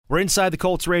We're inside the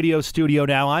Colts radio studio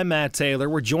now. I'm Matt Taylor.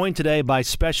 We're joined today by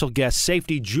special guest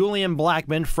safety Julian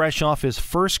Blackmon, fresh off his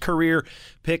first career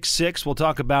pick six. We'll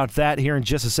talk about that here in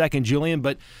just a second, Julian,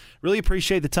 but really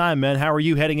appreciate the time, man. How are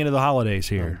you heading into the holidays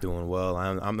here? I'm doing well.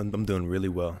 I'm doing really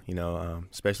well,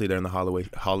 especially during the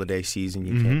holiday season.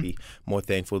 You can't be more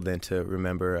thankful than to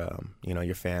remember,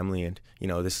 your family, and,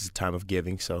 this is a time of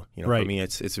giving. So, right. For me,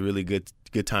 it's a really good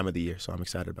time of the year, so I'm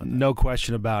excited about that. No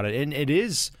question about it. And it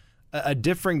is a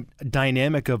different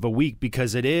dynamic of a week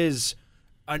because it is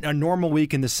a normal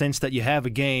week in the sense that you have a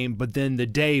game, but then the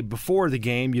day before the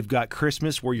game, you've got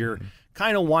Christmas where you're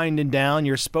kind of winding down.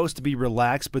 You're supposed to be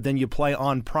relaxed, but then you play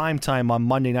on primetime on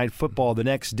Monday Night Football the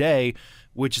next day,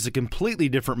 which is a completely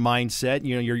different mindset.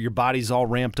 Your body's all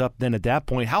ramped up then at that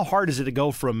point. How hard is it to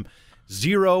go from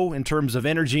zero in terms of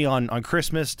energy on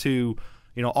Christmas to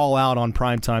all out on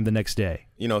primetime the next day?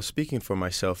 Speaking for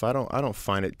myself, I don't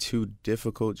find it too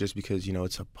difficult just because,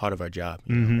 it's a part of our job,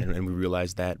 and we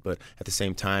realize that. But at the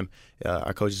same time,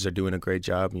 our coaches are doing a great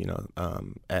job,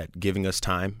 at giving us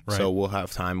time. Right. So we'll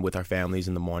have time with our families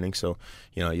in the morning. So,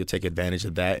 you'll take advantage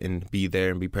of that and be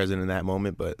there and be present in that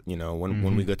moment. But,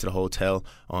 when we go to the hotel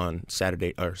on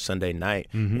Saturday or Sunday night,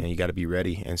 you got to be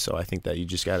ready. And so I think that you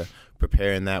just got to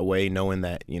prepare in that way, knowing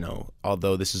that,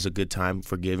 although this is a good time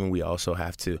for giving, we also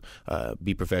have to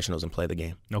be professionals and play the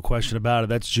game. No question about it.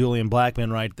 That's Julian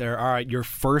Blackmon right there. All right, your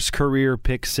first career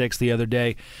pick six the other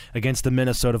day against the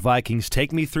Minnesota Vikings.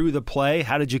 Take me through the play.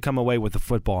 How did you come away with the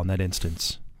football in that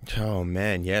instance? Oh,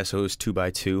 man, yeah. So it was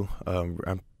 2x2.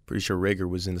 I'm pretty sure Rager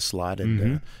was in the slot,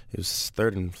 and it was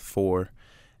 3rd and 4.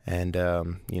 And,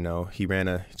 he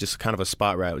ran just kind of a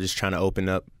spot route, just trying to open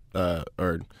up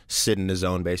or sit in the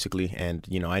zone, basically. And,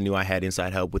 I knew I had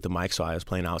inside help with the mic, so I was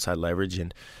playing outside leverage.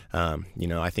 And,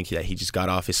 I think that he just got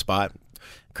off his spot.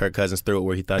 Kirk Cousins threw it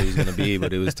where he thought he was going to be,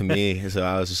 but it was to me. So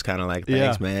I was just kind of like,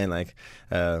 thanks, man. Like,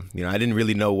 I didn't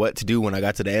really know what to do when I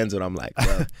got to the end zone. I'm like,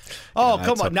 well,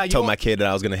 come on. Now, I told my kid that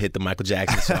I was going to hit the Michael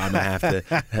Jackson, so I'm going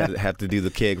to have to do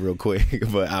the kick real quick.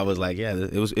 But I was like, yeah,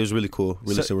 it was really cool,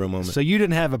 really surreal moment. So you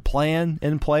didn't have a plan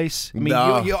in place? I mean,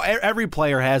 no. Every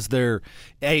player has their,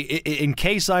 hey, in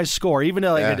case I score, even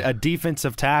a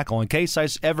defensive tackle, in case I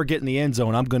ever get in the end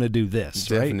zone, I'm going to do this.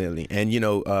 Definitely. Right? And,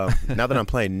 now that I'm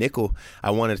playing nickel,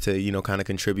 I wanted to, kind of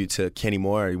contribute to Kenny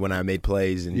Moore when I made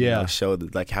plays and show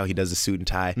how he does the suit and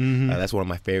tie. That's one of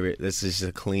my favorite. This is just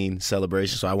a clean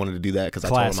celebration, so I wanted to do that because I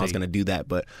told him I was going to do that,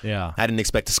 but I didn't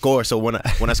expect to score. So when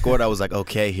I scored, I was like,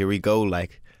 okay, here we go.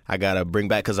 Like, I got to bring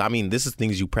back, because, this is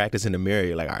things you practice in the mirror.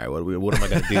 You're like, all right, what am I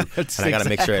going to do? And I got to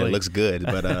make sure it looks good.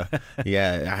 But,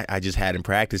 I just hadn't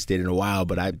practiced it in a while,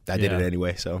 but I did it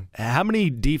anyway. So, how many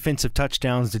defensive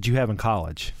touchdowns did you have in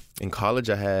college? In college,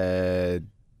 I had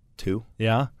 2.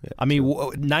 Yeah?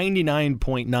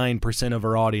 99.9% of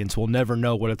our audience will never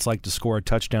know what it's like to score a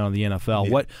touchdown in the NFL.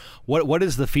 Yeah. What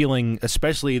is the feeling,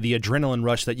 especially the adrenaline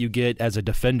rush that you get as a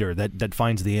defender that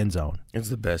finds the end zone? It's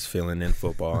the best feeling in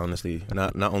football, honestly.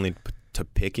 Not only to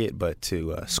pick it, but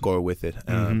to score with it.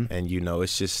 And,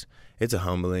 it's a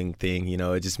humbling thing.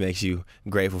 It just makes you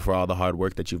grateful for all the hard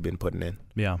work that you've been putting in.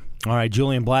 Yeah. All right,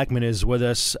 Julian Blackmon is with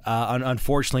us.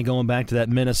 Unfortunately, going back to that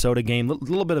Minnesota game, a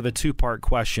little bit of a two-part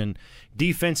question.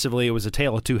 Defensively, it was a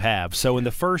tale of two halves. So in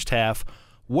the first half,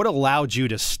 what allowed you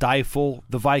to stifle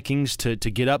the Vikings to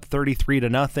get up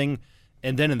 33-0?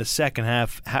 And then in the second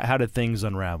half, how did things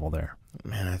unravel there?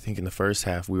 Man, I think in the first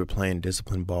half we were playing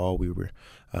disciplined ball. We were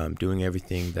doing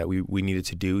everything that we needed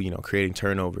to do, creating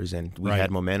turnovers, and we had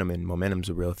momentum, and momentum's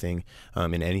a real thing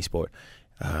in any sport.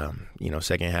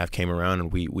 Second half came around,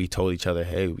 and we told each other,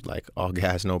 hey, like, all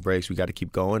gas, no brakes, we got to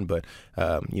keep going. But,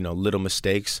 little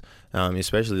mistakes,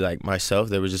 especially like myself,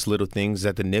 there were just little things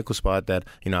at the nickel spot that,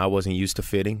 I wasn't used to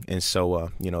fitting. And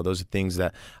so, those are things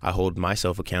that I hold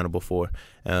myself accountable for.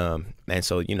 And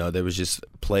so, there was just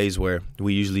plays where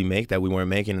we usually make that we weren't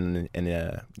making, and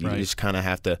you just kind of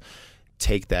have to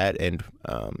take that and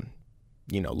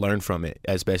learn from it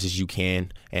as best as you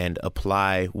can and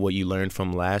apply what you learned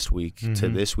from last week to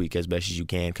this week as best as you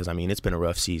can, because, it's been a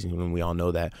rough season, and we all know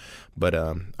that. But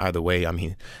either way,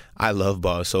 I love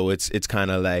ball, so it's kind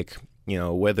of like,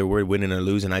 whether we're winning or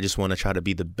losing, I just want to try to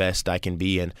be the best I can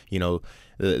be. And,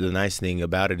 the nice thing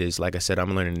about it is, like I said,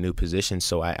 I'm learning a new position,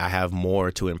 so I have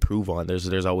more to improve on.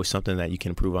 There's always something that you can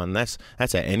improve on. That's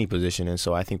at any position. And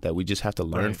so I think that we just have to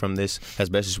learn from this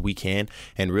as best as we can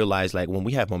and realize, like, when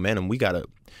we have momentum, we gotta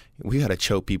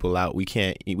choke people out. We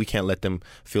can't let them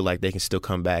feel like they can still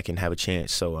come back and have a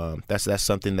chance. So that's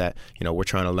something that we're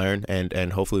trying to learn,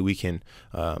 and hopefully we can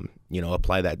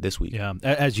apply that this week. Yeah,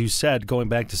 as you said, going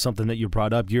back to something that you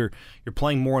brought up, you're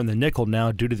playing more in the nickel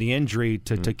now due to the injury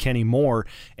to Kenny Moore.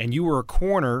 and you were a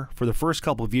corner for the first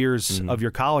couple of years of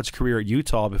your college career at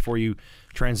Utah before you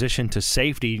transitioned to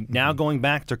safety. Now going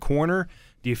back to corner,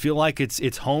 do you feel like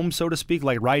it's home, so to speak,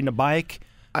 like riding a bike?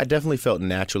 I definitely felt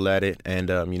natural at it, and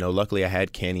luckily I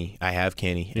have Kenny,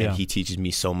 and he teaches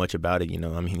me so much about it.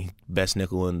 Best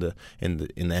nickel in the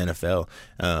NFL,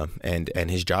 and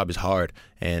his job is hard,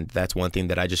 and that's one thing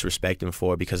that I just respect him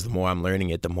for, because the more I'm learning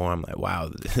it, the more I'm like,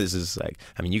 wow, this is like,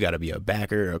 you got to be a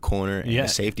backer, a corner, and a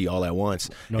safety all at once,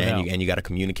 and you got to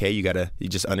communicate, you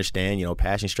just understand,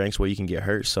 passing strengths where you can get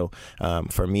hurt. So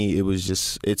for me, it was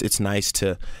just it's nice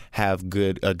to have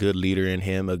a good leader in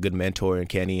him, a good mentor in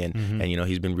Kenny, and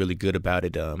he's been really good about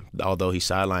it, although he's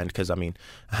sidelined, because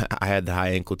I had the high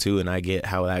ankle too, and I get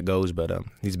how that goes, but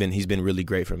he's been really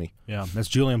great for me. Yeah, that's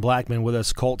Julian Blackmon with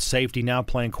us, Colts safety, now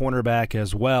playing cornerback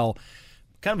as well.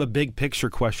 Kind of a big picture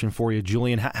question for you,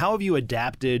 Julian. How have you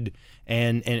adapted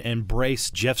and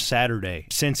embraced Jeff Saturday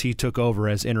since he took over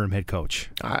as interim head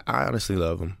coach? I honestly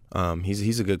love him.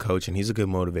 He's a good coach, and he's a good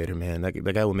motivator, man. That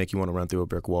guy will make you want to run through a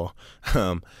brick wall.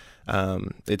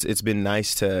 It's been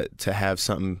nice to have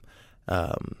something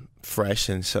fresh,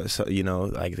 and so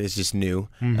like it's just new,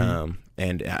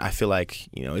 and I feel like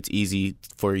it's easy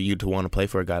for you to want to play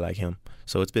for a guy like him,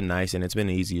 so it's been nice, and it's been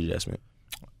an easy adjustment.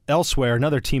 Elsewhere,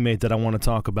 another teammate that I want to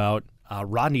talk about,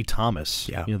 Rodney Thomas,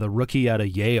 the rookie out of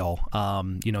Yale.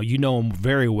 You know him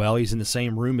very well. He's in the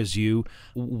same room as you.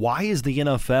 Why is the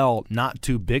NFL not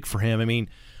too big for him? A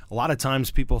lot of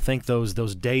times people think those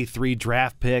day 3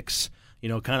 draft picks,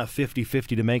 kind of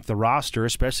 50-50 to make the roster,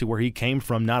 especially where he came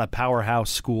from, not a powerhouse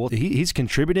school. He's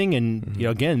contributing, and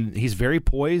again, he's very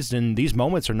poised, and these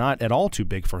moments are not at all too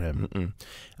big for him.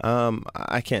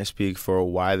 I can't speak for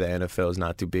why the NFL is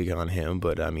not too big on him,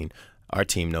 but our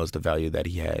team knows the value that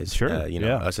he has. Sure.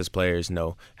 Us as players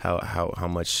know how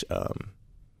much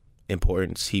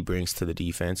importance he brings to the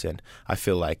defense, and I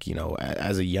feel like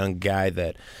as a young guy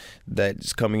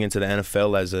that's coming into the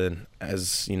NFL as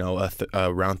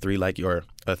a round 3 like you're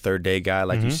a third day guy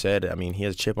like you said, he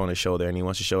has a chip on his shoulder, and he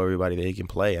wants to show everybody that he can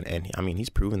play, and he's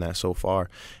proven that so far,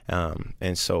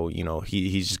 and so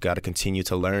he's just got to continue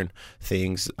to learn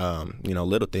things,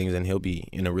 little things, and he'll be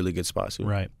in a really good spot soon.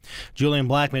 Right. Julian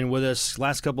Blackmon with us.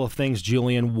 Last couple of things,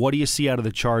 Julian. What do you see out of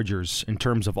the Chargers in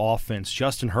terms of offense?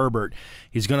 Justin Herbert,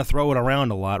 he's going to throw it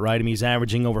around a lot, right? He's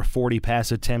averaging over 40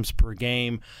 pass attempts per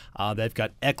game. They've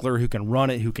got Eckler who can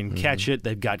run it, who can catch it.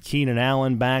 They've got Keenan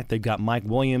Allen back. They've got Mike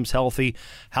Williams healthy.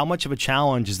 How much of a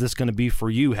challenge is this going to be for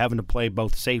you, having to play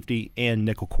both safety and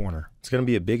nickel corner? It's going to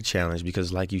be a big challenge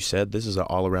because, like you said, this is an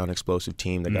all-around explosive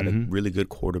team. They got a really good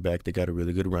quarterback. They got a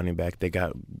really good running back. They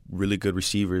got really good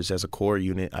receivers as a core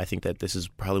unit. I think that this is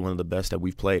probably one of the best that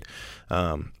we've played.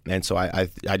 And so I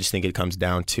just think it comes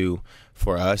down to,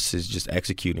 for us, is just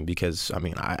executing, because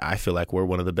I feel like we're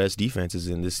one of the best defenses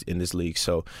in this league.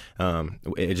 So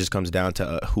it just comes down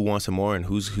to who wants it more, and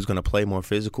who's going to play more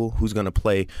physical, who's going to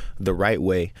play the right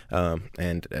way,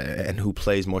 and who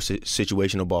plays more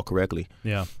situational ball correctly.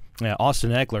 Yeah, Austin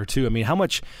Eckler too. How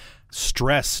much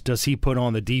stress does he put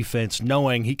on the defense,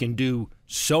 knowing he can do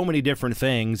so many different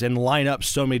things and line up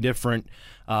so many different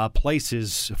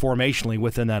places formationally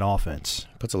within that offense?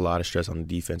 Puts a lot of stress on the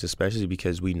defense, especially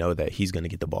because we know that he's going to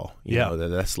get the ball. You know,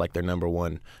 that's like their number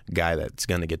one guy that's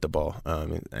going to get the ball.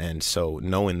 And so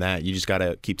knowing that, you just got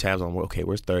to keep tabs on, okay,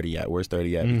 where's 30 at? Where's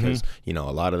 30 at? Because, a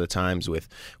lot of the times with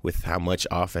how much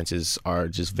offenses are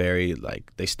just very,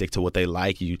 like, they stick to what they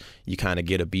like, you kind of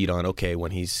get a beat on, okay,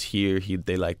 when he's here,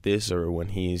 they like this, or when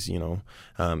he's,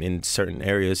 in certain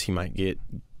areas, he might get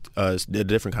a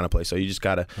different kind of play. So you just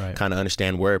got to kind of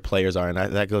understand where players are, and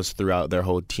that goes throughout their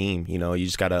whole team. You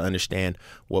just got to understand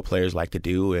what players like to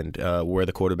do, and where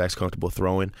the quarterback's comfortable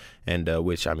throwing, and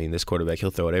which, this quarterback,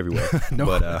 he'll throw it everywhere.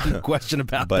 No question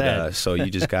about that. So you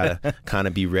just got to kind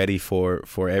of be ready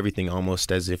for everything,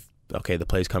 almost as if, okay, the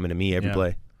play's coming to me every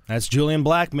play. That's Julian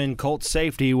Blackmon, Colts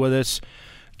safety, with us.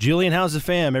 Julian, how's the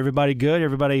fam? Everybody good?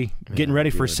 Everybody getting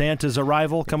ready for Santa's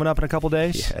arrival coming up in a couple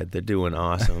days? Yeah, they're doing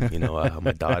awesome.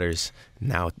 My daughter's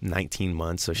now 19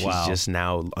 months, so she's just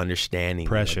now understanding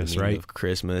precious, the meaning right? of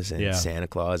Christmas and Santa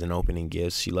Claus and opening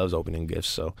gifts. She loves opening gifts.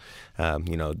 So,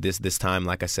 this time,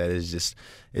 like I said, is just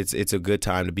it's a good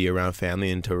time to be around family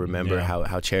and to remember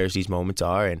how cherished these moments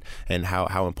are, and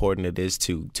how important it is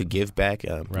to give back,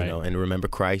 and remember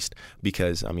Christ,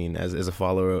 because as a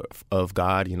follower of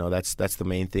God, that's the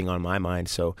main thing on my mind.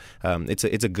 So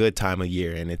it's a good time of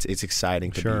year, and it's exciting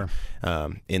to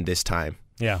be in this time.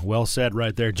 Yeah, well said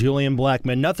right there. Julian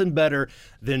Blackmon, nothing better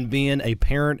than being a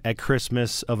parent at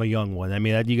Christmas of a young one.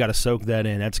 You got to soak that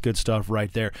in. That's good stuff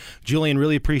right there. Julian,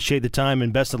 really appreciate the time,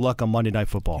 and best of luck on Monday Night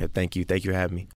Football. Yeah, thank you. Thank you for having me.